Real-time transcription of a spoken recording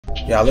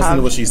Yeah, listen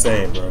to what she's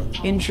saying, bro.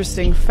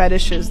 Interesting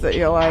fetishes that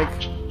you're like,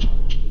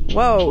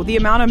 whoa, the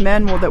amount of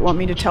men that want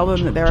me to tell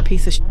them that they're a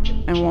piece of shit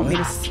and want me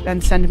to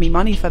and send me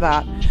money for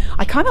that.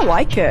 I kind of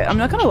like it. I'm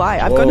not gonna lie.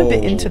 I've gotten a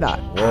bit into that.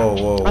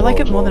 Whoa, I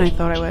like it more than I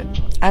thought I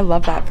would. I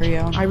love that for you.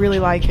 I really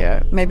like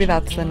it. Maybe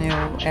that's the new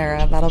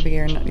era. That'll be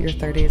your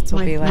 30s.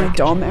 Will be like my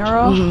dom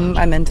era.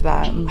 I'm into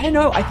that. I don't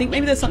know. I think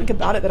maybe there's something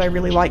about it that I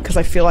really like because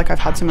I feel like I've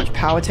had so much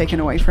power taken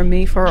away from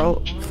me for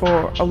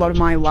a lot of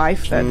my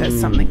life that there's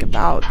something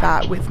about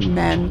that with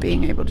men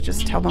being able to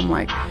just tell them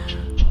like,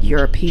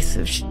 you're a piece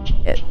of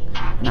shit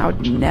and I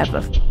would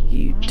never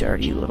you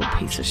dirty little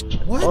piece of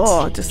shit. What?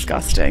 Oh,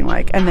 disgusting.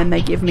 Like, and then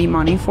they give me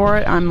money for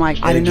it. I'm like,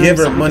 I don't know. Give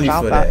her money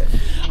for that.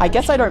 I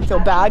guess I don't feel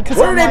bad because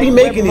where do they be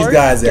making these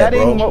guys at, bro?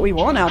 Getting what we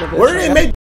want out of it. Where do they make